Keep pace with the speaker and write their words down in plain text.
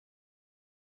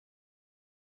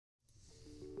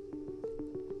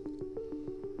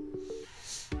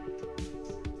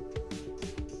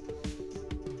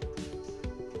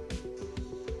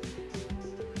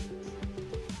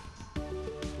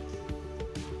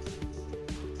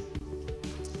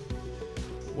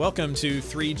Welcome to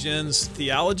Three Gens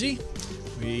Theology.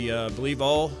 We believe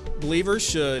all believers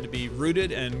should be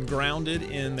rooted and grounded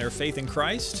in their faith in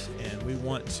Christ, and we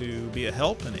want to be a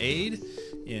help and aid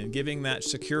in giving that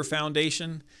secure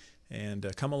foundation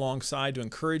and come alongside to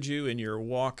encourage you in your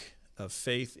walk of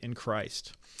faith in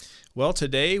Christ. Well,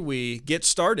 today we get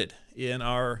started in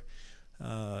our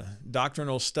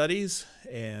doctrinal studies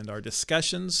and our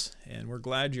discussions, and we're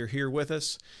glad you're here with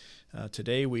us.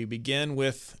 Today we begin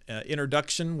with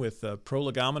introduction with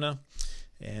prolegomena,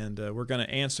 and we're going to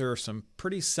answer some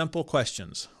pretty simple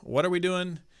questions. What are we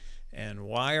doing, and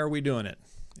why are we doing it?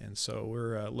 And so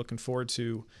we're looking forward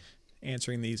to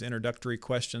answering these introductory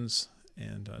questions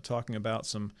and talking about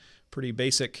some pretty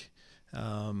basic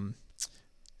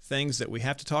things that we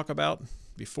have to talk about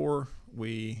before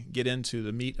we get into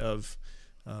the meat of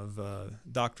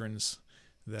doctrines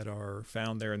that are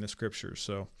found there in the Scriptures.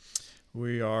 So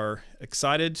we are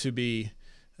excited to be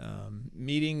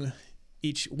meeting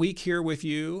each week here with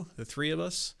you, the three of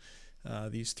us,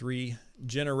 these three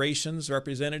generations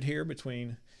represented here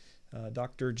between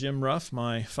Dr. Jim Ruff,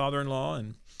 my father-in-law,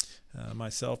 and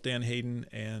myself, Dan Hayden,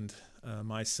 and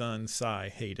my son,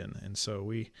 Cy Hayden. And so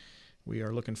we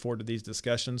are looking forward to these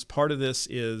discussions. Part of this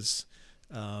is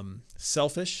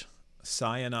selfish.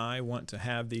 Cy and I want to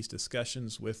have these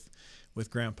discussions with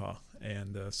Grandpa,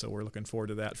 and so we're looking forward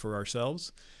to that for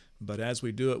ourselves. But as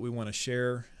we do it, we want to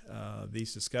share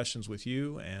these discussions with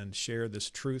you and share this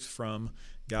truth from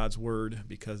God's Word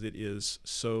because it is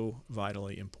so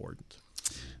vitally important.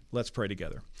 Let's pray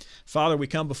together. Father, we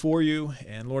come before you,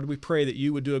 and Lord, we pray that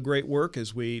you would do a great work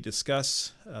as we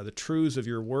discuss the truths of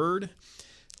your Word.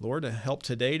 Lord, help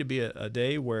today to be a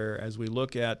day where, as we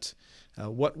look at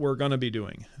what we're going to be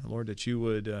doing, Lord, that you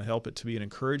would help it to be an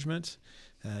encouragement,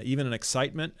 even an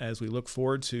excitement as we look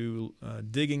forward to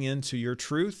digging into your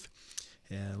truth.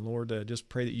 And Lord, just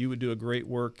pray that you would do a great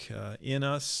work in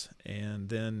us, and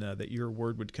then that your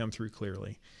word would come through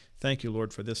clearly. Thank you,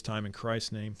 Lord, for this time in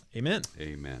Christ's name. Amen.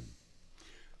 Amen.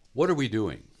 What are we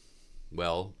doing?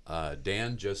 Well,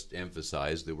 Dan just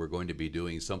emphasized that we're going to be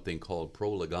doing something called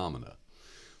prolegomena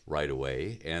right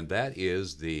away, and that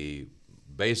is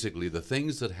basically the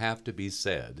things that have to be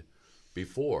said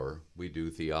before we do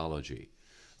theology.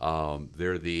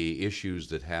 They're the issues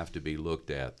that have to be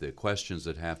looked at, the questions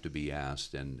that have to be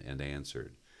asked and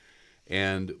answered.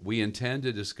 And we intend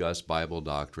to discuss Bible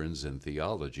doctrines and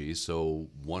theology, so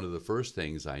one of the first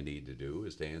things I need to do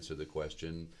is to answer the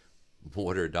question,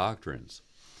 what are doctrines?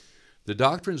 The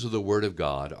doctrines of the Word of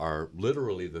God are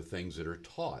literally the things that are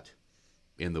taught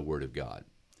in the Word of God.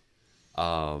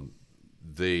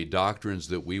 The doctrines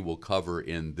that we will cover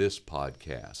in this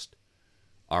podcast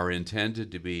are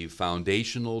intended to be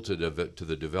foundational to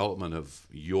the development of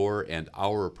your and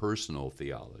our personal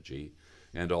theology,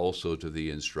 and also to the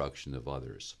instruction of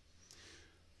others.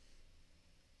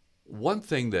 One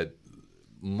thing that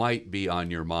might be on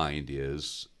your mind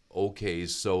is, okay,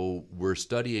 so we're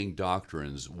studying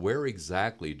doctrines. Where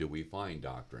exactly do we find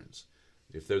doctrines?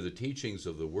 If they're the teachings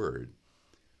of the Word,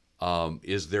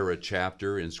 is there a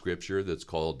chapter in Scripture that's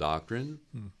called doctrine?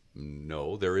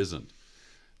 No, there isn't.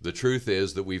 The truth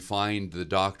is that we find the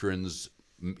doctrines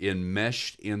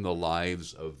enmeshed in the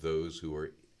lives of those who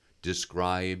are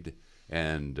described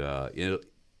and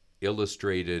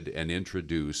illustrated and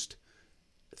introduced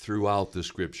throughout the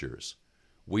Scriptures.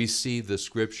 We see the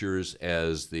Scriptures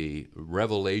as the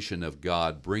revelation of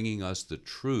God, bringing us the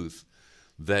truth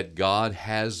that God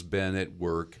has been at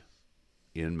work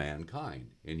in mankind,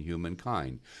 in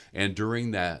humankind. And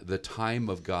during the time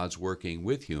of God's working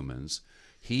with humans,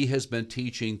 He has been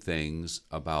teaching things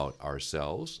about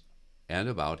ourselves and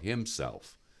about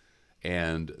Himself.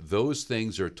 And those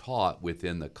things are taught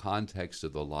within the context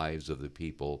of the lives of the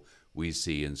people we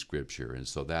see in Scripture. And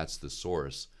so that's the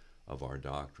source of our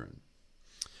doctrine.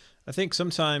 I think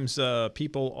sometimes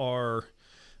people are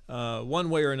one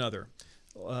way or another.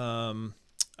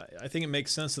 I think it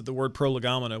makes sense that the word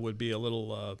prolegomena would be a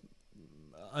little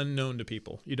unknown to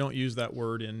people. You don't use that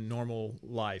word in normal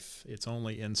life. It's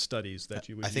only in studies that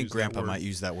you would use that word. I think Grandpa might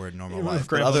use that word in normal life.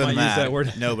 Grandpa other might than use that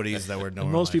word. Nobody uses that word in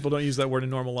normal life. Most people don't use that word in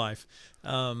normal life.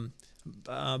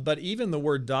 But even the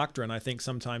word doctrine, I think,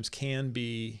 sometimes can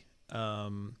be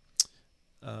an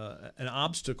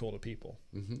obstacle to people.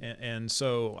 Mm-hmm. And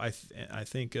so I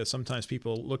think sometimes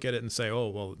people look at it and say, oh,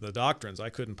 well, the doctrines, I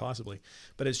couldn't possibly.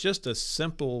 But it's just a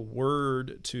simple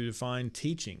word to define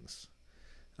teachings.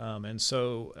 And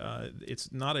so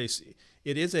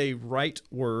it is a right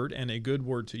word and a good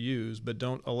word to use, but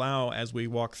don't allow, as we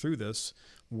walk through this,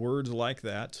 words like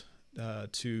that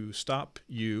to stop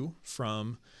you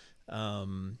from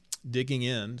digging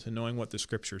in to knowing what the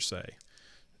Scriptures say.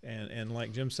 And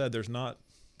like Jim said, there's not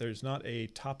a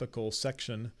topical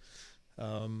section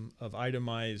of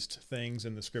itemized things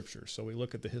in the Scriptures. So we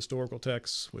look at the historical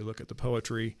texts, we look at the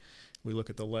poetry, we look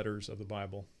at the letters of the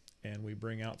Bible, and we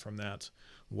bring out from that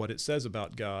what it says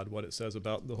about God, what it says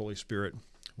about the Holy Spirit,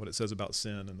 what it says about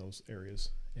sin in those areas.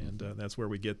 And that's where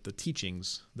we get the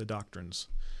teachings, the doctrines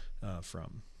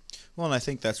from. Well, and I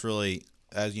think that's really,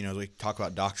 as you know, we talk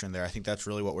about doctrine there. I think that's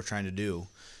really what we're trying to do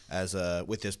as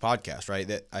with this podcast, right?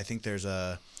 That I think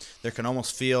there can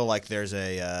almost feel like there's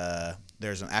an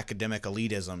academic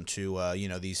elitism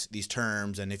to these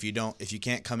terms, and if you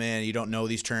can't come in, you don't know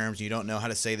these terms, you don't know how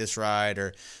to say this right,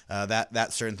 or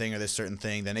that certain thing or this certain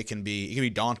thing, then it can be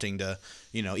daunting to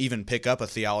even pick up a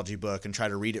theology book and try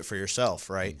to read it for yourself,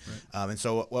 right? And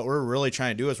so what we're really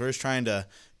trying to do is we're just trying to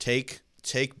take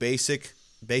basic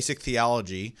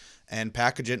theology and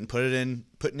package it and putting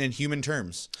it in human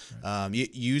terms,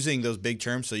 using those big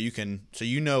terms so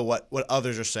you know what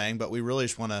others are saying, but we really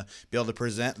just want to be able to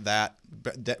present that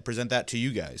to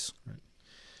you guys. Right.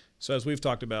 So as we've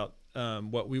talked about,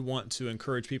 what we want to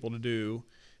encourage people to do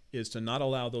is to not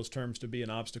allow those terms to be an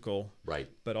obstacle, right?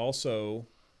 But also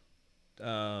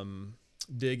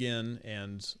dig in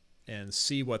and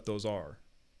see what those are.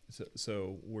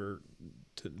 So we're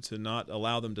to not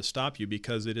allow them to stop you,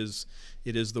 because it is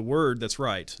the word that's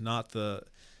right, not the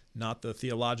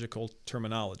theological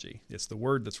terminology. It's the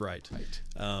word that's right.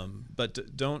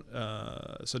 But don't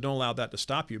allow that to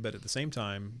stop you. But at the same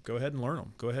time, go ahead and learn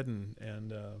them. Go ahead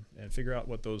and figure out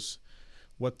what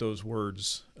those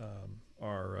words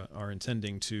are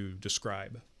intending to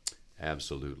describe.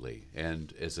 Absolutely.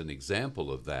 And as an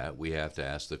example of that, we have to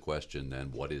ask the question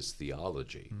then, what is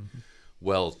theology? Mm-hmm.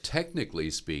 Well,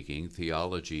 technically speaking,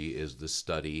 theology is the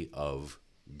study of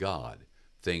God,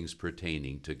 things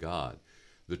pertaining to God.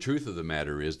 The truth of the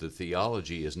matter is that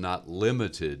theology is not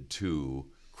limited to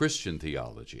Christian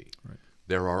theology. Right.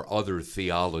 There are other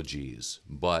theologies,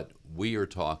 but we are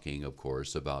talking, of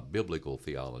course, about biblical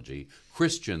theology,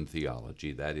 Christian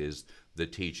theology, that is, the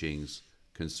teachings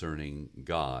concerning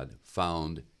God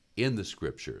found in the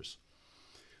Scriptures.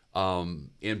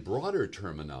 In broader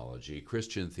terminology,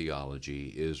 Christian theology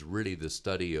is really the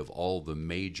study of all the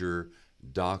major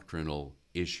doctrinal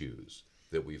issues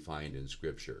that we find in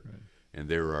Scripture. Right. And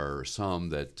there are some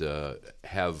that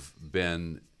have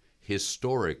been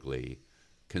historically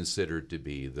considered to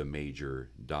be the major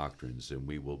doctrines, and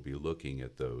we will be looking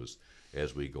at those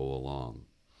as we go along.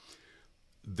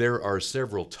 There are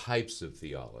several types of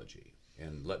theology.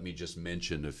 And let me just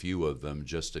mention a few of them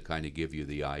just to kind of give you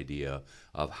the idea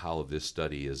of how this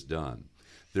study is done.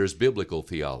 There's biblical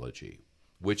theology,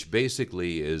 which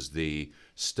basically is the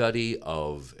study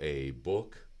of a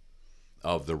book,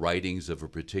 of the writings of a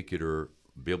particular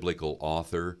biblical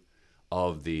author,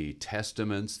 of the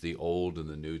testaments, the Old and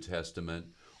the New Testament,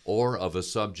 or of a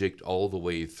subject all the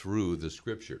way through the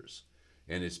Scriptures.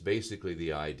 And it's basically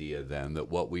the idea then that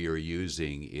what we are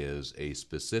using is a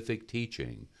specific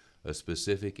teaching, a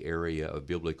specific area of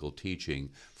biblical teaching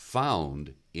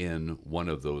found in one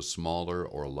of those smaller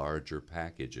or larger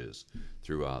packages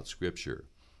throughout Scripture.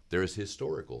 There's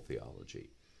historical theology.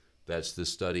 That's the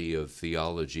study of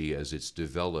theology as it's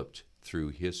developed through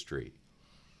history.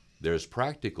 There's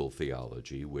practical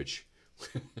theology, which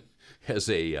as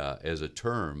a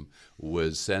term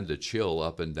would send a chill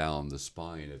up and down the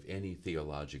spine of any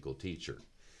theological teacher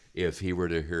if he were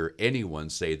to hear anyone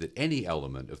say that any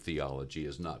element of theology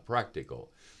is not practical,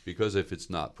 because if it's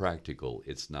not practical,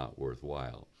 it's not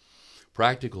worthwhile.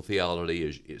 Practical theology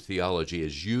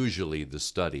is usually the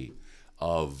study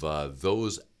of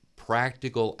those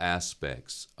practical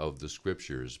aspects of the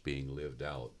Scriptures being lived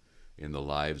out in the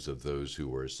lives of those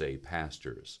who are, say,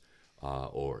 pastors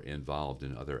or involved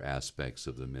in other aspects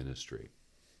of the ministry.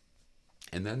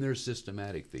 And then there's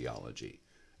systematic theology,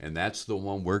 and that's the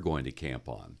one we're going to camp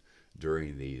on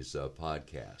during these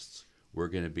podcasts. We're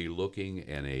going to be looking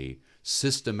in a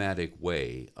systematic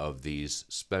way of these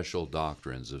special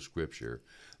doctrines of Scripture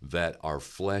that are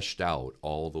fleshed out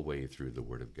all the way through the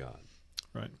Word of God.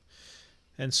 Right.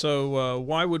 And so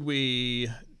why would we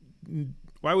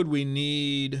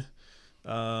need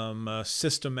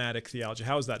systematic theology?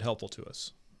 How is that helpful to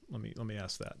us? Let me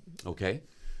ask that. Okay.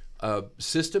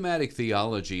 Systematic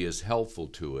theology is helpful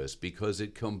to us because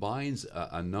it combines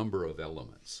a number of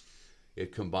elements.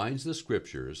 It combines the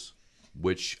Scriptures,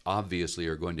 which obviously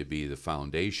are going to be the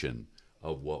foundation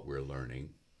of what we're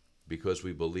learning, because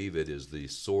we believe it is the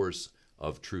source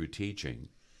of true teaching,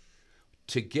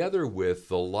 together with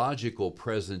the logical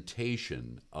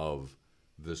presentation of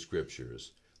the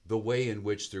Scriptures, the way in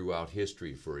which throughout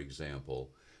history, for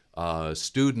example,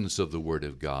 students of the Word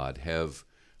of God have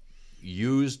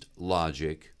used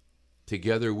logic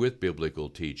together with biblical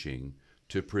teaching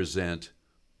to present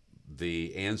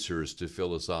the answers to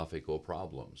philosophical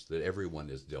problems that everyone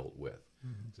has dealt with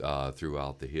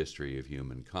throughout the history of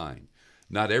humankind.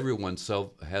 Not everyone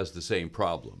has the same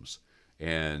problems,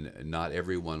 and not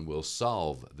everyone will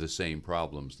solve the same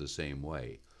problems the same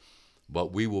way.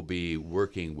 But we will be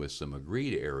working with some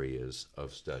agreed areas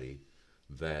of study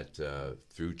that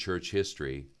through church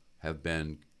history have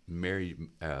been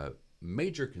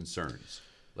major concerns.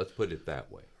 Let's put it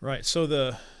that way. Right.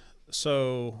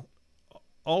 So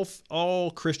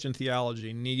all Christian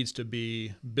theology needs to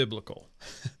be biblical,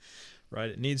 right?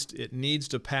 It needs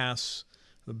to pass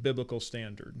the biblical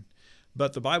standard.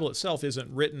 But the Bible itself isn't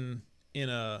written in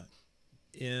a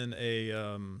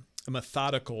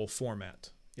methodical format.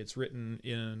 It's written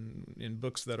in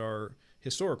books that are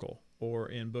historical, or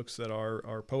in books that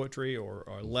are poetry, or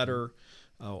letter,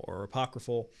 or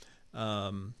apocryphal.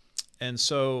 And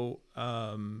so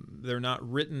they're not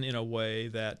written in a way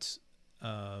that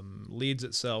leads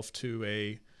itself to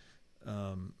a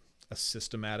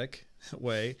systematic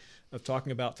way of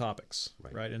talking about topics,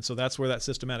 right? And so that's where that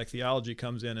systematic theology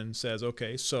comes in and says,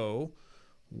 okay, so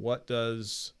what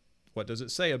does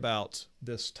it say about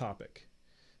this topic?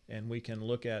 And we can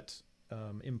look at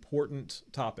important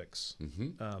topics.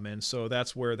 And so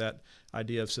that's where that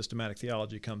idea of systematic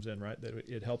theology comes in, right? That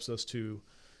it helps us to,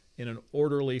 in an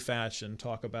orderly fashion,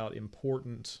 talk about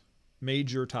important,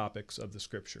 major topics of the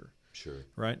Scripture. Sure.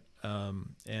 Right?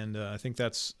 And I think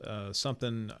that's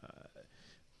something,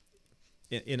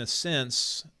 in a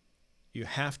sense, you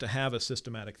have to have a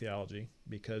systematic theology,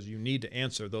 because you need to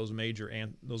answer those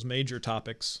major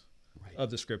topics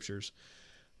of the Scriptures.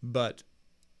 But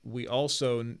we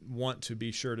also want to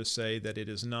be sure to say that it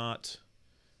is not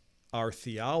our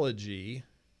theology,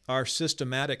 our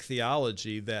systematic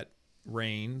theology, that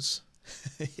reigns.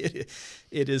 It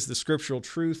is the scriptural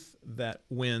truth that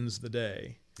wins the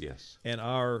day. Yes. And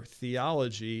our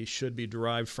theology should be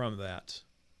derived from that,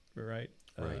 right?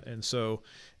 Right. And so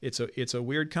it's a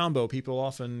weird combo. People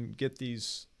often get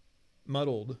these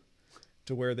muddled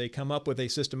to where they come up with a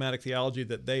systematic theology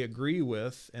that they agree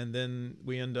with, and then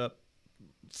we end up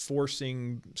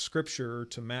forcing Scripture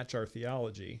to match our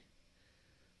theology.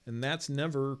 And that's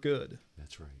never good.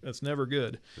 That's right. That's never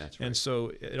good. That's right. And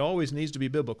so it always needs to be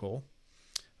biblical,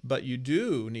 but you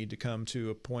do need to come to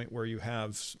a point where you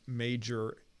have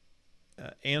major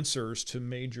answers to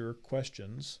major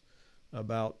questions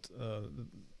about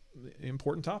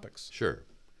important topics. Sure.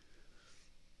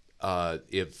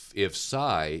 If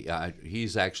Cy,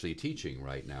 he's actually teaching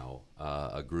right now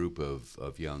a group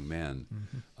of young men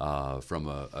from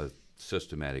a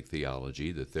systematic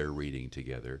theology that they're reading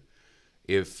together.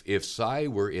 If Cy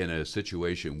were in a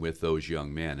situation with those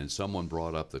young men and someone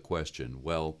brought up the question,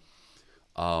 well,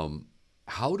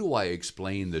 how do I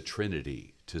explain the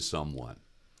Trinity to someone?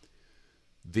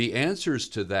 The answers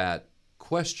to that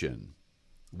question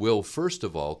will first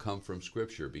of all come from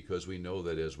Scripture, because we know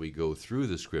that as we go through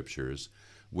the Scriptures,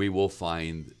 we will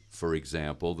find, for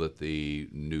example, that the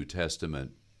New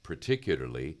Testament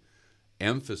particularly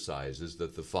emphasizes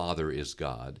that the Father is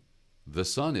God, the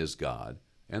Son is God,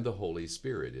 and the Holy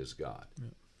Spirit is God. Yeah.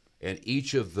 And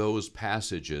each of those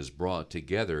passages brought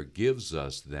together gives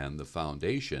us then the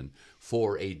foundation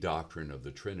for a doctrine of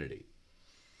the Trinity.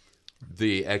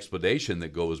 The explanation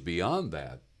that goes beyond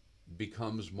that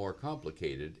becomes more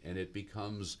complicated, and it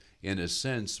becomes, in a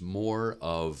sense, more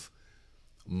of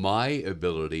my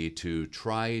ability to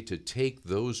try to take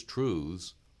those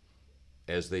truths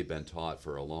as they've been taught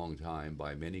for a long time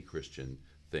by many Christian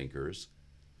thinkers,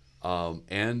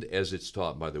 and as it's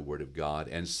taught by the Word of God,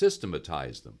 and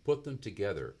systematize them, put them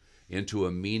together into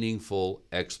a meaningful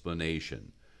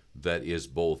explanation that is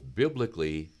both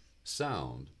biblically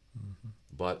sound,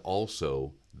 but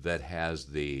also that has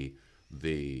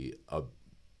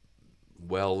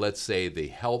well, let's say the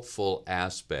helpful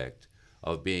aspect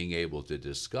of being able to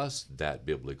discuss that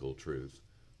biblical truth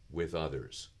with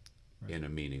others in a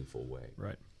meaningful way.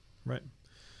 Right, right.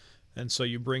 And so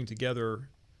you bring together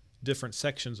different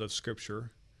sections of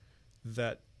Scripture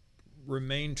that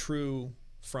remain true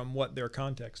from what their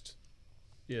context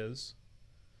is,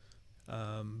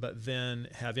 but then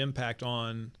have impact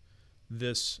on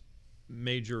this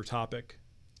major topic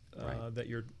that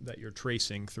you're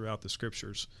tracing throughout the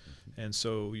Scriptures. And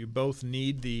so you both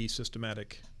need the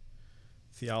systematic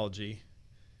theology,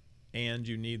 and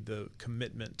you need the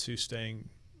commitment to staying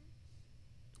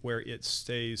where it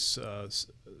stays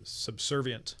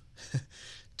subservient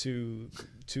to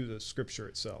the Scripture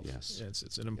itself. Yes.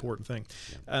 It's an important thing.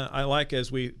 Yeah. I like,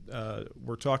 as we're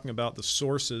talking about the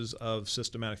sources of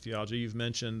systematic theology, you've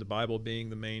mentioned the Bible being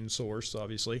the main source,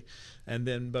 obviously,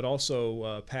 but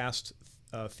also past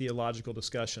theological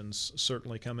discussions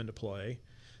certainly come into play.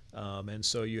 And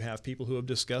so you have people who have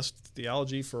discussed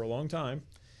theology for a long time,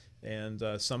 and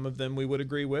some of them we would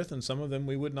agree with, and some of them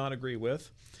we would not agree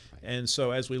with. Right. And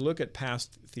so as we look at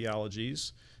past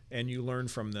theologies and you learn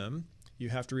from them, you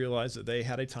have to realize that they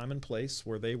had a time and place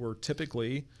where they were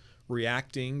typically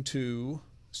reacting to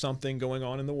something going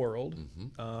on in the world,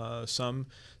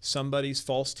 somebody's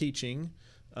false teaching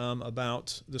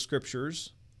about the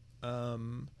Scriptures,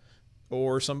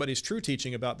 or somebody's true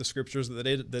teaching about the Scriptures that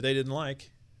they didn't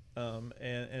like,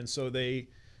 and so they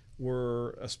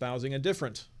were espousing a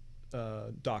different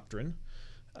doctrine,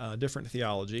 different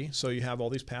theology. So you have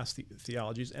all these past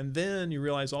theologies, and then you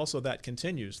realize also that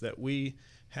continues, that we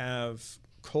have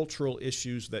cultural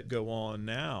issues that go on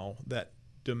now that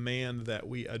demand that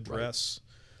we address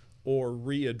or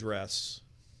readdress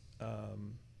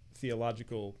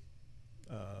theological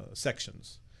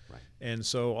sections. Right. And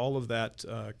so all of that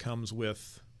comes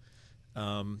with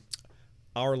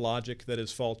our logic that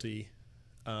is faulty,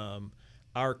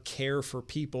 our care for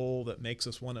people that makes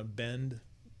us want to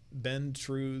bend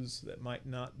truths that might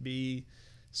not be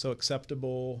so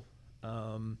acceptable,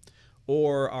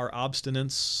 or our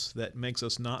obstinance that makes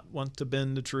us not want to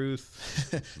bend the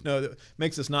truth. No, that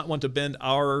makes us not want to bend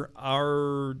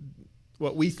our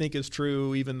what we think is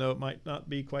true, even though it might not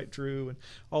be quite true, and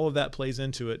all of that plays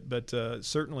into it. But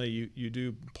certainly you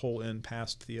do pull in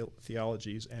past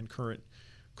theologies and current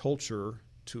culture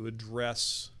to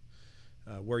address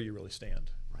where you really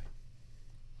stand. Right.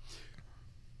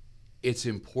 It's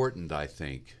important, I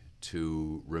think,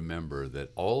 to remember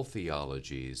that all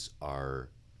theologies are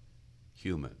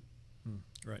human.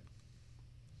 Right.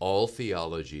 All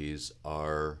theologies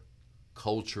are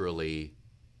culturally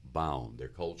bound. They're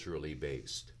culturally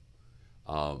based.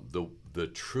 The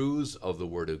truths of the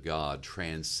Word of God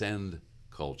transcend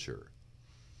culture,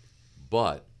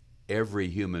 but every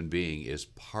human being is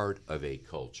part of a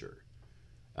culture,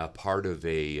 a part of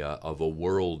a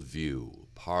worldview,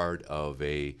 part of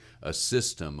a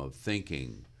system of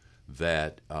thinking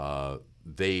that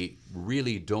they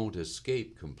really don't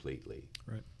escape completely.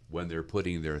 Right. When they're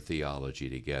putting their theology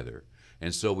together.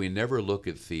 And so we never look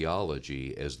at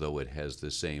theology as though it has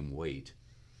the same weight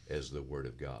as the Word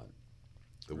of God.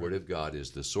 The Word of God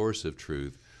is the source of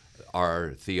truth.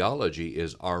 Our theology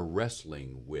is our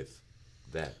wrestling with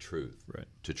that truth,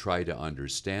 to try to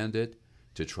understand it,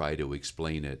 to try to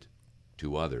explain it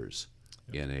to others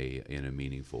in a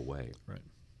meaningful way. Right.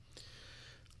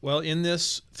 Well, in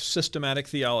this systematic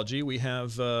theology, we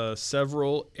have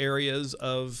several areas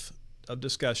of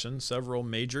discussion, several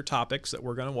major topics that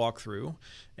we're going to walk through,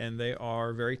 and they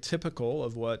are very typical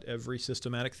of what every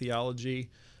systematic theology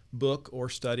book or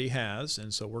study has.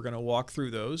 And so we're going to walk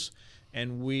through those,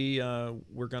 and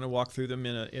we're going to walk through them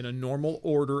in a normal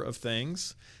order of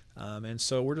things. And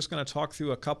so we're just going to talk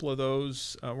through a couple of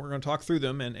those. We're going to talk through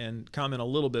them and comment a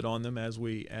little bit on them as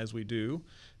we do.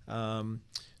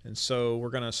 And so we're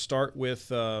going to start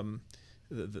with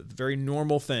the very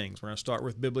normal things. We're going to start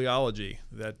with bibliology,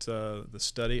 that the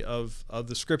study of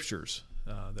the Scriptures,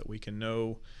 that we can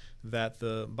know that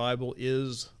the Bible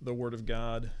is the Word of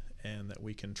God and that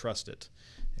we can trust it.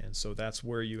 And so that's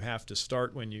where you have to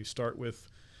start when you start with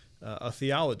a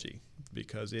theology,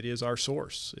 because it is our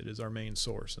source. It is our main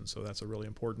source. And so that's a really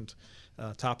important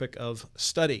topic of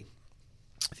study.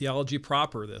 Theology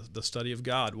proper, the study of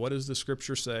God. What does the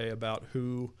Scripture say about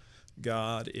who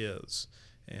God is?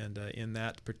 And in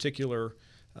that particular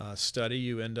study,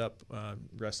 you end up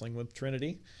wrestling with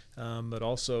Trinity, but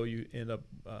also you end up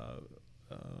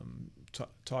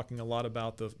talking a lot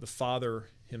about the Father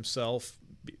himself,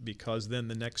 because then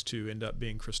the next two end up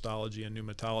being Christology and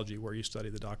pneumatology, where you study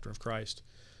the doctrine of Christ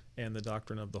and the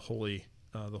doctrine of the Holy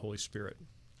Spirit.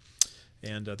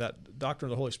 And that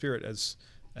doctrine of the Holy Spirit, as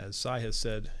Cy has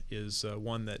said, is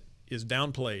one that is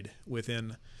downplayed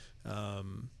within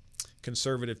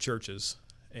conservative churches.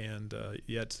 And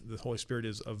yet the Holy Spirit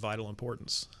is of vital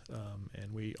importance,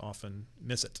 and we often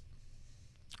miss it,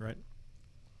 right?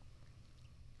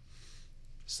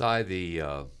 Cy,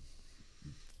 the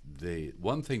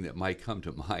one thing that might come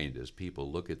to mind as people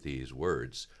look at these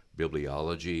words,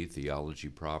 bibliology, theology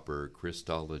proper,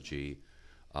 Christology,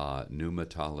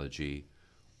 pneumatology,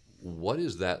 what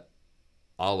is that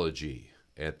ology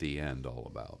at the end all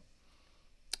about?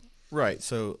 Right.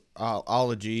 So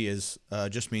ology is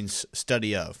just means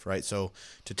study of, right? So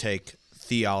to take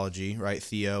theology, right?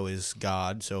 Theo is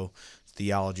God, so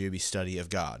theology would be study of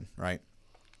God, right?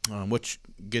 which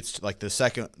gets to, like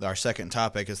our second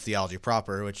topic is theology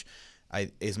proper, which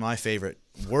is my favorite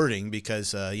wording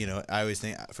because I always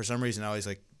think, for some reason, I always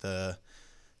like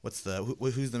who's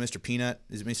the Mr. Peanut?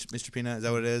 Is it Mr. Peanut? Is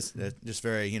that what it is? Just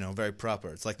very very proper.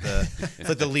 It's like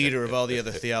the leader of all the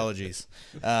other theologies.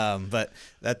 But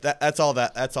that's all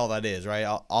that is,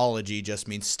 right? Ology just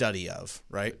means study of,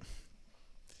 right?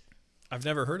 I've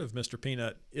never heard of Mr.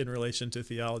 Peanut in relation to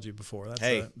theology before.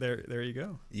 That's there you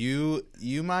go.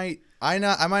 You might I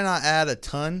might not add a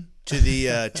ton to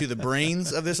the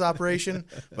brains of this operation,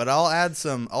 but I'll add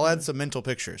some mental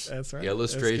pictures. That's right.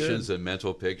 Illustrations and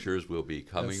mental pictures will be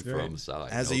coming from Cy.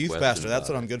 As a youth pastor, that's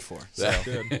what I'm good for. So. That's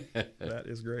good. That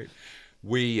is great.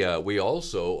 We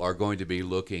also are going to be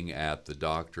looking at the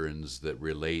doctrines that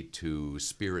relate to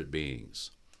spirit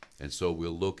beings. And so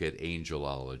we'll look at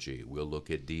angelology, we'll look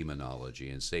at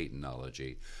demonology and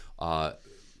Satanology,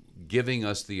 giving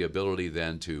us the ability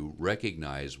then to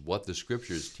recognize what the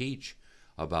Scriptures teach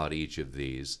about each of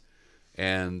these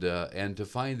and to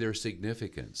find their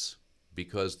significance,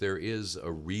 because there is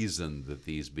a reason that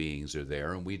these beings are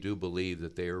there, and we do believe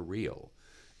that they are real.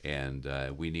 And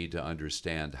we need to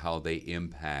understand how they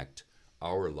impact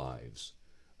our lives,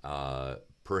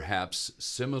 perhaps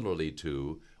similarly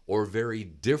to or very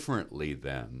differently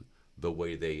than the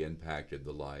way they impacted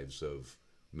the lives of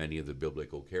many of the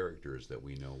biblical characters that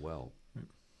we know well.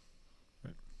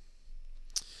 Right.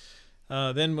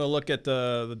 Then we'll look at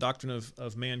the doctrine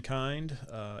of mankind,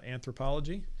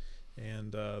 anthropology,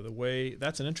 and the way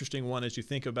that's an interesting one as you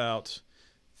think about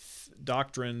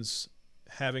doctrines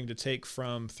having to take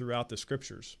from throughout the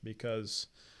Scriptures, because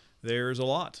there's a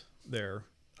lot there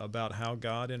about how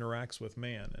God interacts with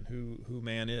man and who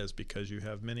man is, because you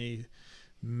have many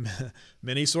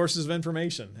sources of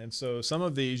information. And so some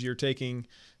of these you're taking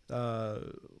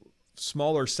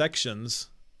smaller sections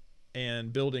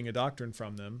and building a doctrine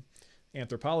from them.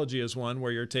 Anthropology is one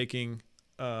where you're taking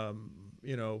the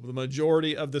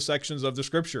majority of the sections of the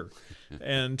Scripture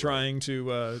and trying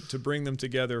to bring them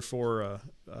together for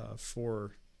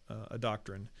a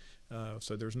doctrine.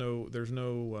 So there's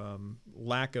no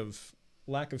lack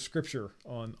of Scripture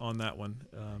on that one,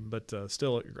 but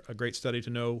still a great study to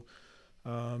know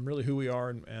really who we are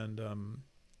and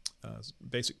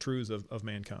basic truths of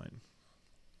mankind.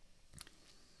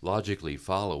 Logically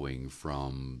following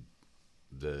from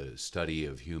the study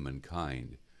of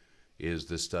humankind is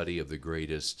the study of the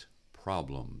greatest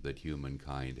problem that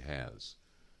humankind has,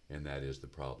 and that is the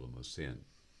problem of sin.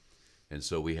 And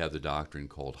so we have the doctrine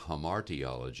called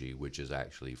hamartiology, which is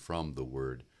actually from the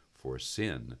word for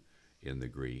sin in the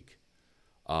Greek.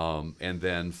 And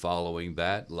then following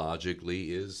that,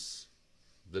 logically, is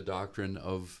the doctrine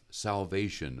of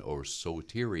salvation, or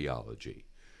soteriology,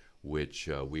 which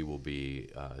we will be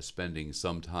spending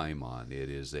some time on. It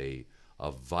is a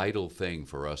vital thing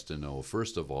for us to know,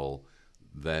 first of all,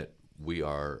 that we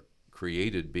are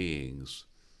created beings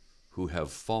who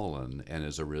have fallen and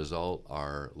as a result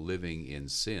are living in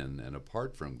sin and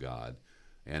apart from God,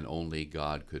 and only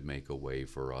God could make a way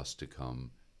for us to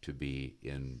come to be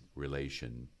in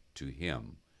relation to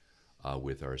Him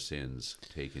with our sins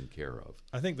taken care of.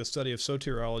 I think the study of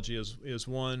soteriology is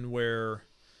one where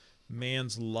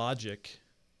man's logic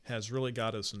has really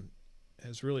got us and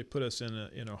has really put us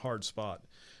in a hard spot,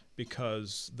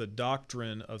 because the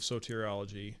doctrine of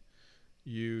soteriology,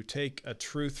 you take a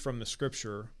truth from the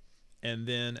Scripture, and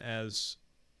then as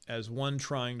one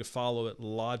trying to follow it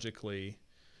logically,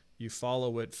 you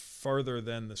follow it further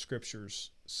than the Scriptures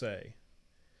say.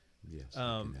 Yes,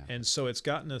 and so it's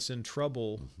gotten us in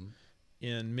trouble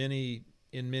in many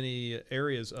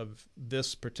areas of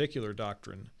this particular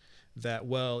doctrine, that,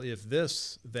 well, if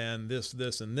this, then this,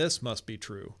 and this must be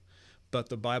true. But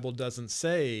the Bible doesn't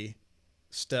say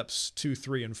steps 2,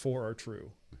 3, and 4 are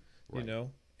true, right.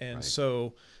 And right.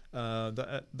 so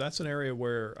that's an area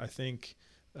where I think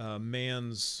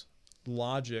man's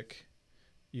logic,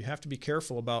 you have to be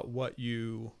careful about what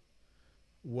you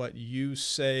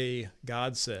say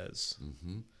God says.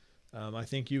 I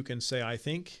think you can say, I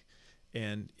think,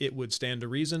 and it would stand to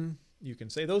reason. You can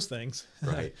say those things.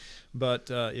 Right. But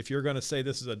if you're going to say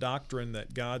this is a doctrine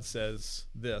that God says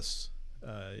this,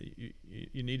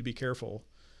 you need to be careful.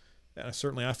 And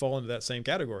certainly I fall into that same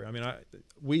category. I mean,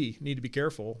 we need to be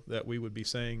careful that we would be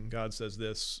saying God says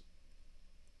this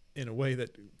in a way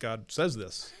that God says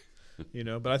this,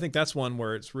 But I think that's one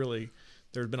where it's really,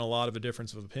 there's been a lot of a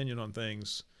difference of opinion on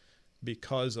things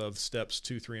because of steps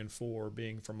 2, 3, and 4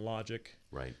 being from logic,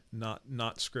 right,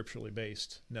 not scripturally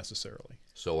based necessarily.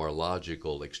 So our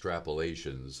logical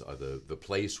extrapolations are the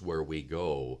place where we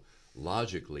go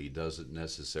logically doesn't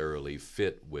necessarily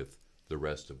fit with the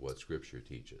rest of what Scripture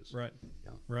teaches. Right.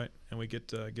 Yeah. Right. And we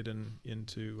get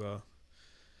into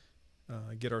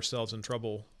get ourselves in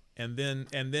trouble, and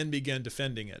then begin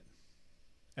defending it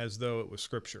as though it was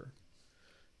Scripture,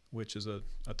 which is a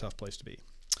tough place to be.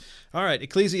 All right,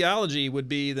 ecclesiology would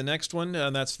be the next one,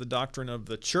 and that's the doctrine of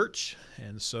the church.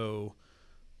 And so,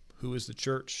 who is the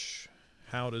church?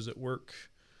 How does it work?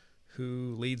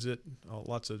 Who leads it?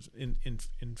 Lots of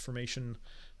information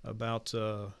about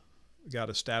God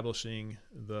establishing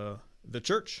the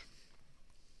church.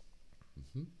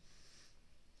 Mm-hmm.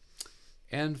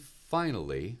 And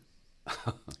finally,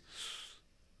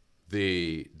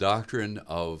 the doctrine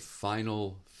of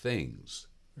final things.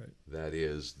 Right. That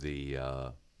is the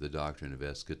doctrine of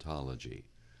eschatology.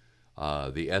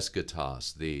 The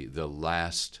eschatos, the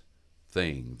last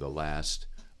thing, the last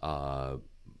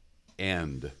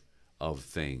end of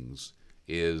things,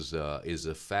 is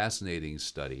a fascinating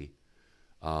study.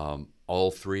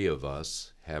 All three of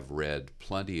us have read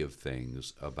plenty of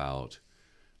things about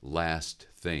last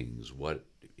things. What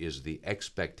is the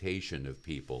expectation of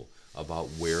people about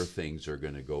where things are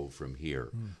going to go from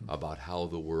here, about how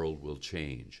the world will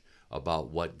change, about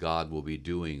what God will be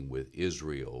doing with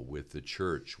Israel, with the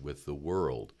church, with the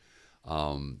world.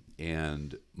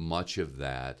 And much of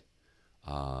that,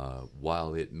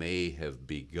 while it may have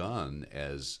begun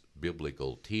as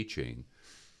biblical teaching,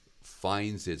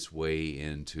 finds its way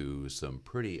into some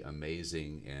pretty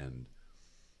amazing and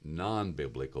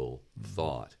non-biblical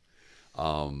thought.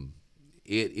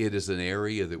 It is an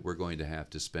area that we're going to have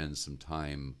to spend some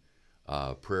time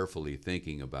prayerfully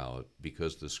thinking about,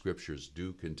 because the Scriptures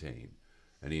do contain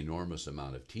an enormous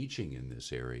amount of teaching in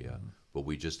this area, but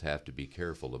we just have to be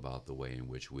careful about the way in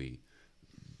which we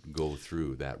go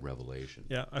through that revelation.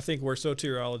 Yeah, I think where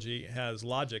soteriology has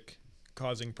logic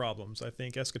causing problems, I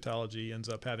think eschatology ends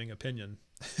up having opinion.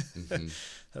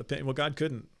 Mm-hmm. Well, God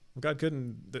couldn't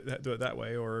do it that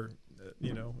way, or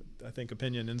I think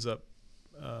opinion ends up.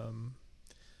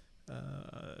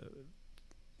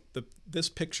 This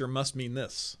picture must mean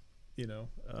this, Right.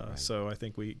 So I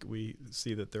think we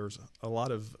see that there's a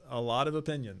lot of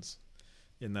opinions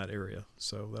in that area.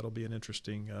 So that'll be an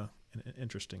interesting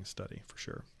study for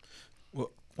sure.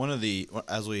 Well,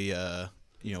 as we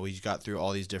we got through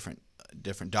all these different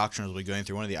doctrines we're going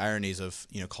through. One of the ironies of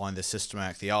calling this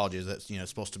systematic theology is that it's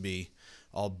supposed to be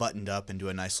all buttoned up into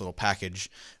a nice little package,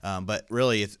 but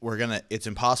really it's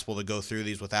impossible to go through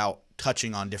these without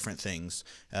touching on different things.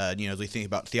 As we think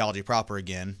about theology proper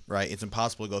again, right? It's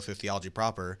impossible to go through theology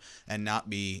proper and not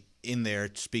be in there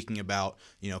speaking about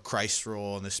Christ's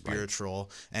role and the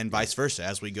spiritual, and vice versa.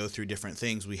 As we go through different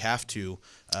things, we have to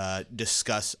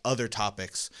discuss other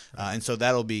topics, and so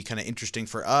that'll be kind of interesting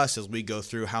for us as we go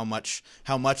through how much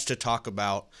to talk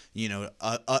about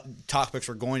topics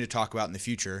we're going to talk about in the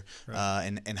future,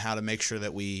 and how to make sure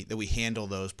that we handle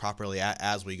those properly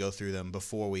as we go through them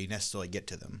before we necessarily get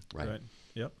to them. Right.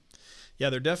 Yep. Yeah,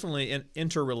 they're definitely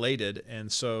interrelated,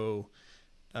 and so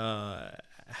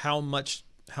how much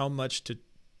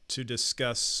to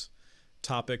discuss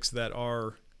topics that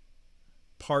are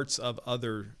parts of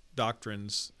other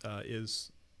doctrines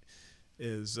is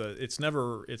it's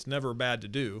never bad to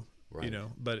do, Right.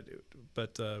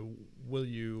 but will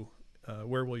you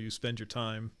where will you spend your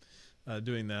time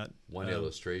doing that? One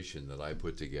illustration that I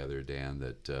put together, Dan,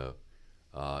 that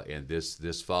and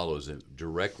this follows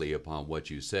directly upon what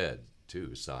you said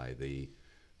too, Si. The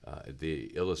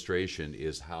illustration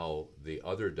is how the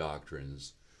other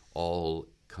doctrines all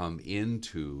come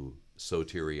into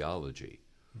soteriology.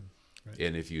 Right.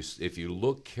 And if you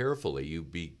look carefully, you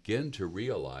begin to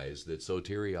realize that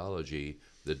soteriology,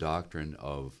 the doctrine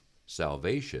of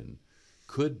salvation,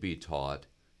 could be taught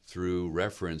through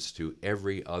reference to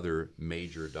every other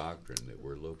major doctrine that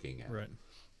we're looking at. Right.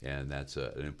 And that's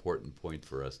an important point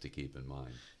for us to keep in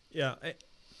mind. Yeah.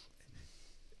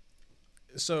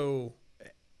 So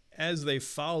as they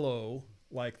follow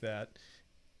like that,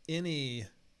 any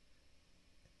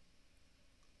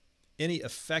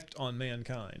effect on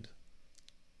mankind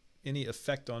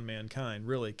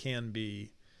really can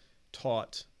be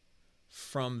taught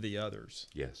from the others.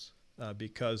 Yes.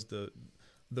 Because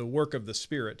the work of the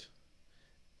Spirit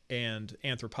and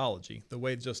anthropology, the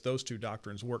way just those two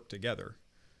doctrines work together,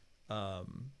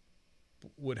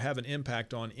 would have an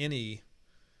impact on any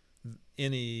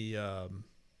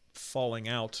falling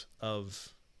out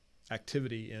of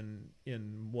activity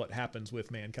in what happens with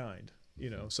mankind.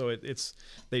 So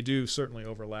they do certainly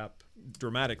overlap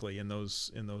dramatically in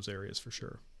those areas for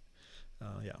sure.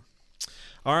 Yeah.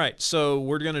 All right, so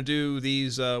we're going to do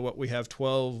these, what we have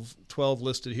 12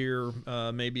 listed here.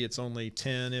 Maybe it's only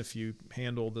 10 if you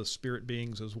handle the spirit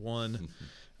beings as one.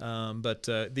 But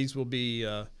these will be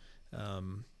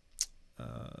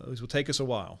these will take us a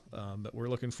while, but we're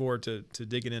looking forward to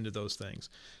digging into those things.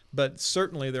 But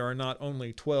certainly there are not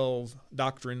only 12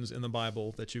 doctrines in the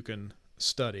Bible that you can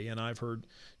study, and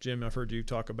Jim, I've heard you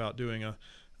talk about doing a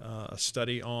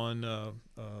study on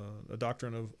a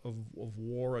doctrine of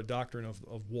war, a doctrine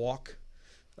of walk,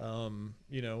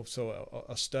 so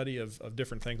a study of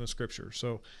different things in Scripture.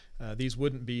 So these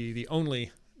wouldn't be the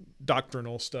only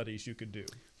doctrinal studies you could do.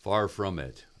 Far from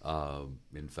it.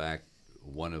 In fact,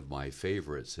 one of my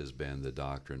favorites has been the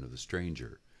doctrine of the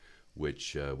stranger,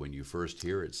 which when you first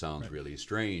hear it sounds Right. really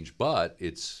strange, but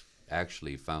it's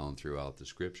actually found throughout the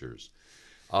Scriptures.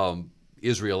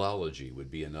 Israelology would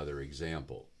be another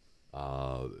example.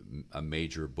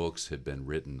 Major books have been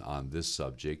written on this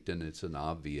subject, and it's an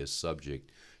obvious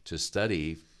subject to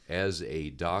study as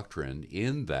a doctrine,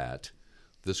 in that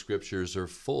the Scriptures are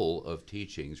full of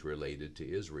teachings related to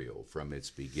Israel from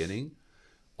its beginning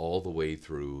all the way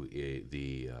through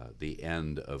the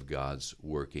end of God's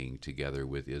working together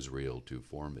with Israel to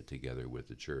form it together with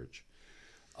the church.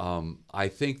 I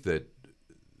think that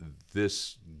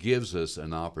this gives us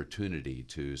an opportunity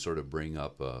to sort of bring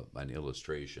up an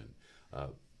illustration,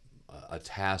 a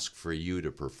task for you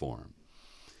to perform.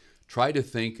 Try to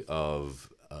think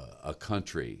of a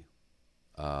country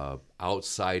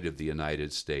outside of the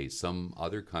United States, some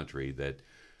other country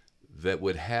that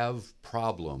would have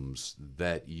problems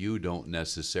that you don't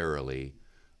necessarily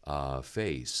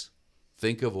face.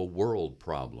 Think of a world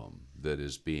problem that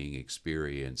is being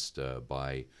experienced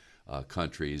by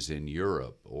countries in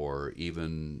Europe, or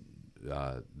even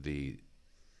the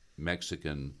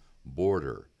Mexican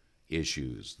border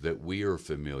issues that we are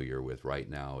familiar with right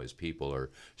now as people are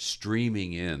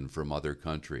streaming in from other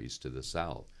countries to the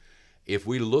south. If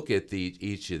we look at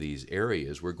each of these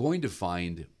areas, we're going to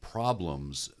find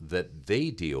problems that they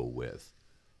deal with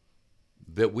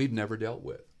that we've never dealt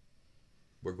with.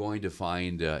 We're going to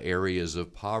find areas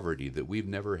of poverty that we've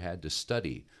never had to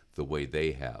study the way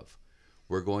they have.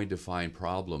 We're going to find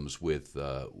problems with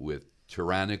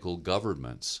tyrannical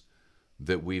governments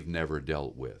that we've never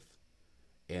dealt with.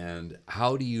 And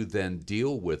how do you then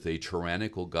deal with a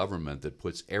tyrannical government that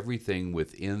puts everything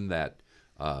within that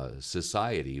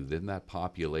society, within that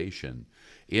population,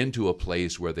 into a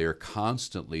place where they're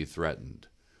constantly threatened,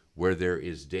 where there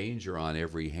is danger on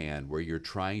every hand, where you're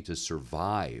trying to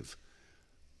survive?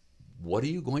 What are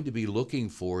you going to be looking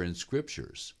for in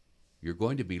Scriptures? You're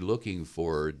going to be looking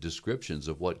for descriptions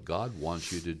of what God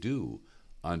wants you to do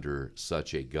under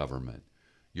such a government.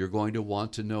 You're going to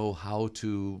want to know how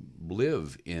to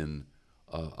live in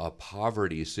a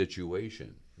poverty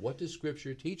situation. What does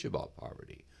Scripture teach about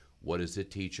poverty? What does it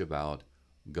teach about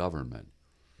government?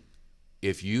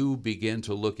 If you begin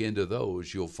to look into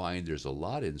those, you'll find there's a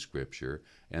lot in Scripture,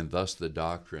 and thus the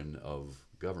doctrine of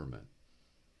government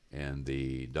and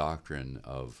the doctrine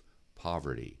of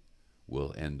poverty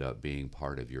will end up being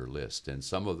part of your list. And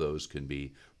some of those can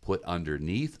be put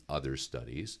underneath other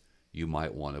studies. You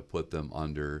might want to put them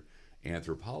under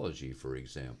anthropology, for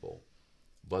example.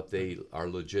 But they are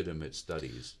legitimate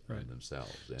studies in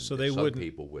themselves. And So some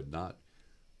people would not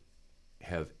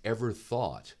have ever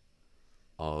thought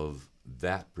of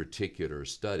that particular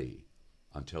study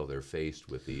until they're faced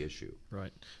with the issue.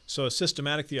 Right. So a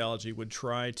systematic theology would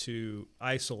try to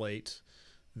isolate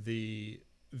the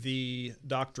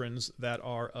doctrines that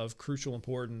are of crucial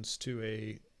importance to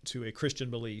a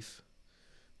Christian belief,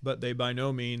 but they by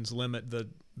no means limit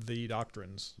the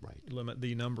doctrines, limit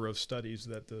the number of studies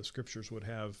that the Scriptures would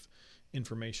have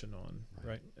information on,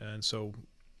 right? And so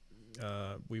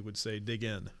we would say dig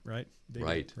in, right? Dig in,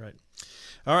 right.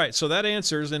 All right, so that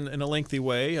answers in a lengthy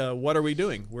way what are we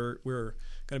doing? We're going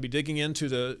to be digging into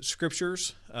the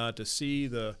Scriptures to see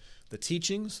the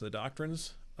teachings, the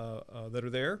doctrines that are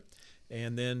there,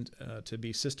 and then to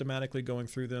be systematically going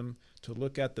through them to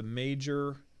look at the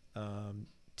major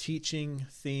teaching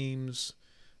themes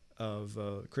of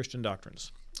Christian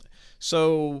doctrines.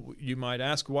 So you might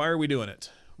ask, why are we doing it?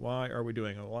 Why are we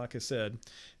doing it? Well, like I said,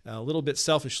 a little bit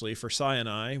selfishly for Cy and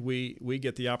I, we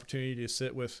get the opportunity to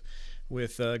sit with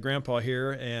Grandpa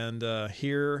here and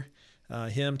hear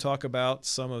him talk about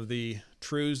some of the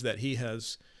truths that he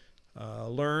has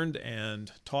learned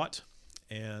and taught,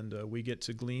 and we get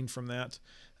to glean from that.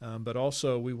 But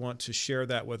also we want to share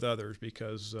that with others,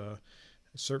 because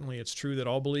certainly it's true that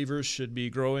all believers should be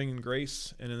growing in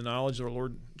grace and in the knowledge of our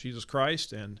Lord Jesus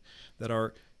Christ, and that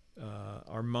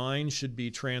our minds should be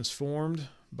transformed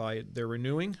by their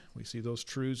renewing. We see those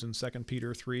truths in 2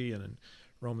 Peter 3 and in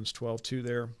Romans 12:2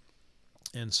 there.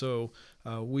 And so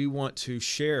we want to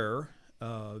share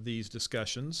these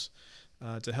discussions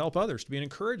to help others, to be an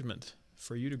encouragement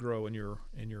for you to grow in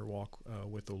your walk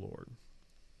with the Lord.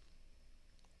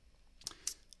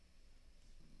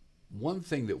 One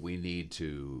thing that we need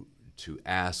to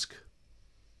ask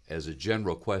as a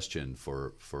general question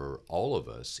for all of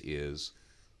us is,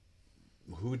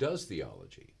 who does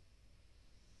theology?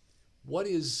 What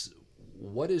is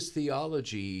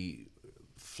theology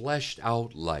fleshed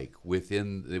out like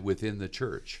within the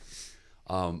church?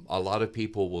 A lot of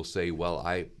people will say, well,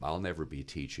 I'll never be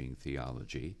teaching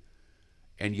theology.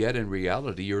 And yet in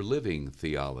reality, you're living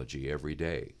theology every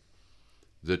day.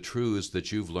 The truths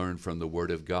that you've learned from the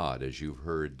Word of God, as you've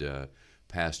heard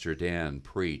Pastor Dan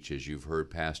preach, as you've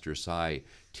heard Pastor Cy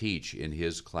teach in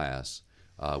his class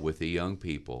with the young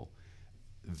people,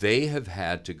 they have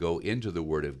had to go into the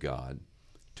Word of God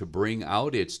to bring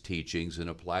out its teachings and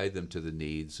apply them to the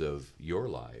needs of your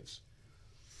lives.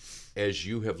 As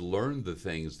you have learned the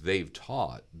things they've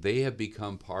taught, they have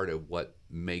become part of what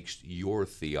makes your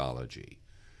theology.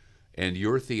 And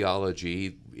your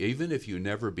theology, even if you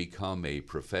never become a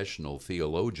professional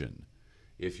theologian,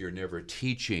 if you're never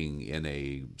teaching in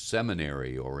a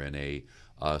seminary or in a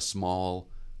small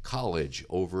college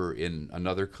over in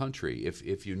another country,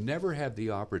 if you never have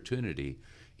the opportunity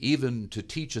even to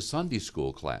teach a Sunday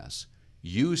school class,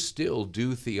 you still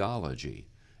do theology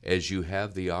as you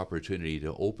have the opportunity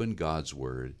to open God's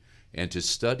Word and to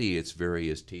study its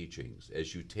various teachings,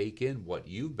 as you take in what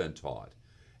you've been taught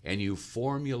and you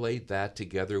formulate that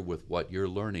together with what you're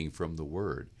learning from the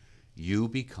Word. You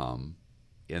become,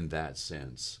 in that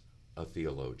sense, a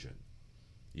theologian.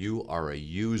 You are a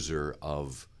user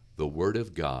of the Word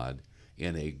of God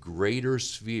in a greater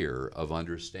sphere of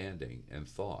understanding and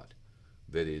thought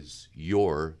that is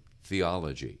your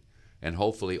theology. And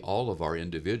hopefully all of our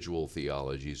individual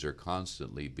theologies are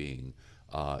constantly being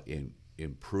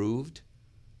improved,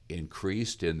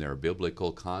 increased in their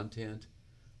biblical content,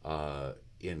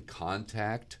 in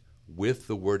contact with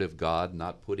the Word of God,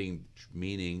 not putting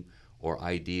meaning or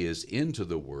ideas into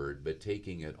the Word, but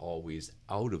taking it always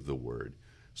out of the Word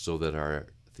so that our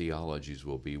theologies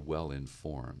will be well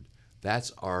informed.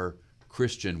 That's our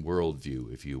Christian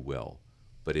worldview, if you will,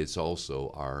 but it's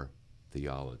also our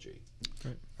theology.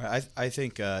 Right. I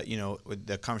think with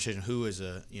the conversation, who's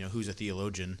a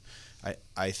theologian,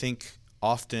 I think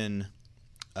often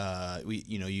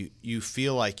you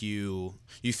feel like you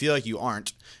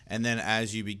aren't, and then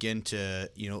as you begin to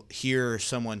hear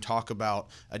someone talk about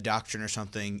a doctrine or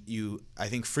something, I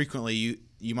think frequently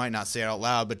you might not say it out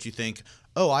loud, but you think,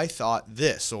 oh, I thought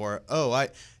this, or oh,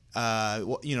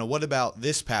 what about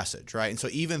this passage, right? And so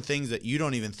even things that you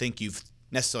don't even think you've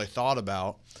necessarily thought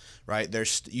about, right?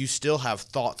 You still have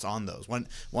thoughts on those.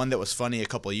 One that was funny a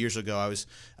couple of years ago, I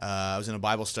was in a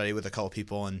Bible study with a couple of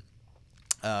people, and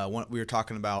we were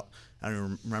talking about, I don't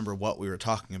even remember what we were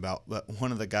talking about, but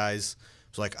one of the guys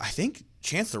was like, I think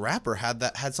Chance the Rapper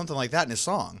had something like that in his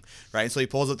song, right? And so he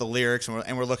pulls up the lyrics,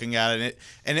 and we're looking at it,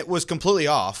 and it was completely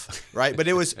off, right? But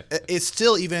it's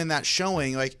still, even in that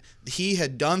showing, like, he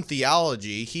had done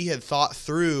theology, he had thought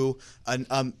through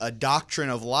a doctrine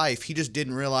of life. He just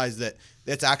didn't realize that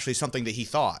that's actually something that he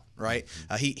thought, right?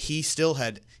 He still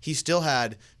had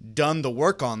done the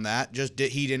work on that,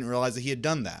 he didn't realize that he had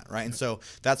done that, right? And so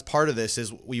that's part of this,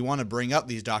 is we want to bring up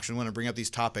these doctrines, we want to bring up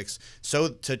these topics so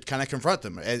to kind of confront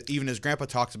them, even as Grandpa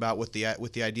talks about with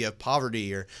the idea of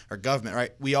poverty or government,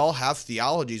 right? We all have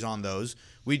theologies on those.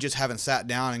 We just haven't sat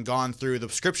down and gone through the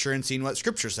Scripture and seen what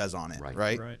Scripture says on it,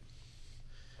 right?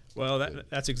 Well,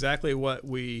 that's exactly what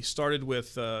we started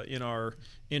with in our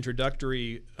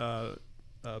introductory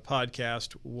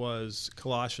podcast, was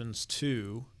Colossians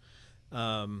 2,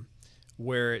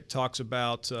 where it talks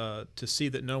about to see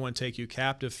that no one take you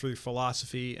captive through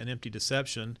philosophy and empty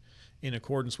deception in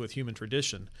accordance with human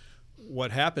tradition.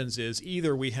 What happens is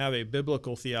either we have a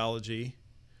biblical theology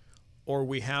or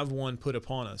we have one put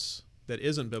upon us that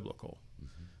isn't biblical.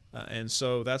 And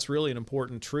so that's really an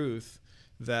important truth,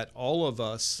 that all of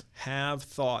us have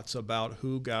thoughts about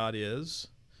who God is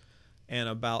and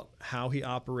about how he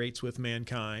operates with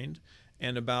mankind,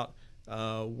 and about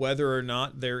whether or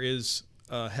not there is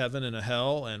a heaven and a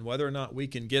hell, and whether or not we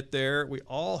can get there. We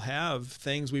all have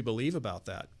things we believe about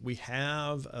that. We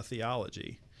have a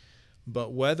theology.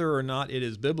 But whether or not it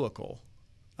is biblical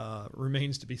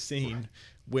remains to be seen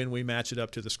when we match it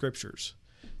up to the Scriptures.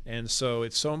 And so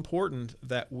it's so important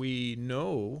that we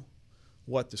know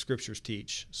what the Scriptures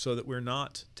teach, so that we're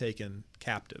not taken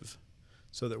captive,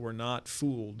 so that we're not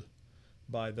fooled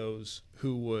by those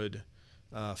who would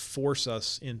force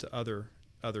us into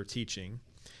other teaching.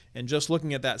 And just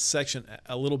looking at that section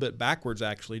a little bit backwards,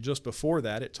 actually, just before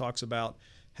that, it talks about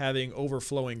having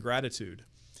overflowing gratitude.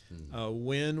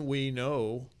 When we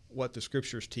know what the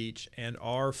Scriptures teach and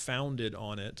are founded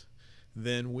on it,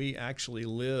 then we actually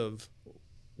live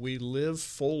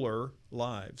fuller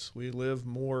lives. We live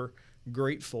more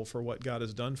grateful for what God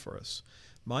has done for us.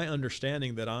 My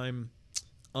understanding that I'm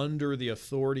under the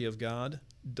authority of God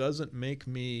doesn't make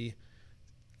me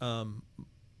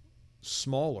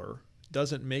smaller,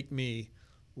 doesn't make me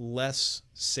less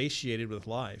satiated with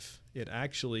life. It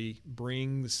actually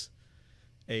brings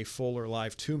a fuller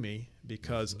life to me,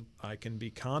 because I can be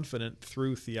confident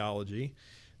through theology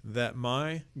that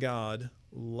my God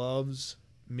loves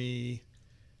me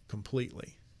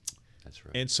completely. That's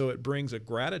right. And so it brings a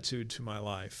gratitude to my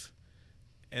life.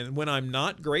 And when I'm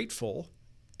not grateful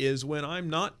is when I'm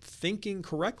not thinking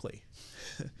correctly,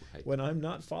 Right. when I'm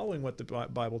not following what the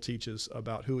Bible teaches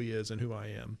about who He is and who I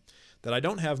am, that I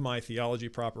don't have my theology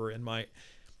proper and my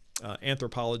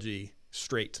anthropology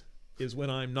straight, is when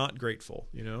I'm not grateful,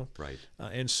 you know? Right.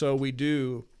 And so we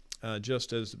do,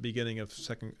 just as the beginning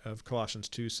of Colossians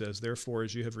 2 says, therefore,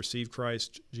 as you have received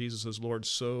Christ Jesus as Lord,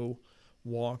 so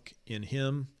walk in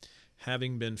Him,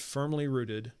 having been firmly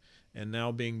rooted and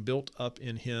now being built up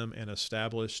in Him and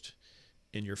established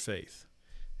in your faith.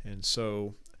 And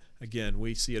so, again,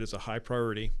 we see it as a high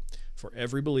priority for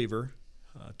every believer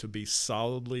to be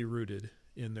solidly rooted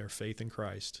in their faith in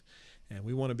Christ. And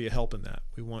we want to be a help in that.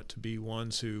 We want to be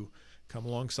ones who come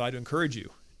alongside to encourage you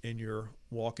in your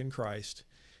walk in Christ.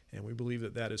 And we believe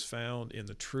that that is found in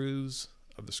the truths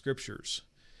of the Scriptures.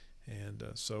 And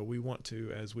so we want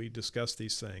to, as we discuss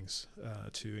these things,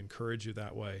 to encourage you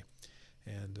that way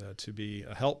and to be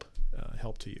a help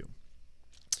to you.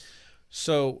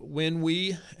 So when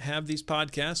we have these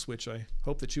podcasts, which I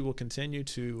hope that you will continue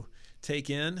to take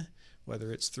in,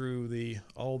 whether it's through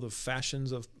all the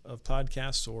fashions of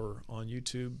podcasts or on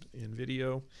YouTube in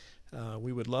video,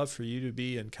 we would love for you to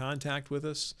be in contact with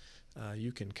us.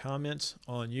 You can comment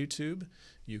on YouTube.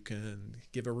 You can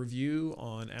give a review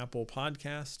on Apple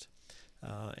Podcast,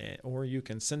 or you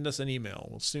can send us an email.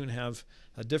 We'll soon have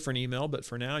a different email, but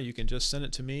for now you can just send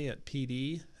it to me at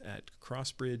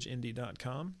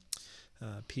pd@crossbridgeindy.com.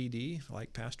 PD,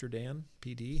 like Pastor Dan,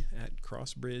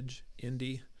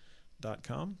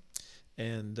 pd@crossbridgeindy.com.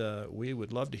 And we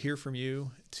would love to hear from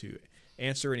you, to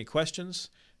answer any questions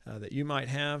that you might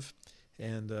have.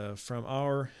 And from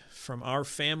our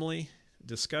family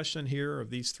discussion here of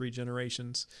these three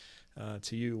generations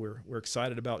to you, we're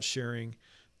excited about sharing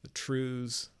the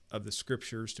truths of the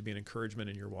Scriptures to be an encouragement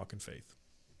in your walk in faith.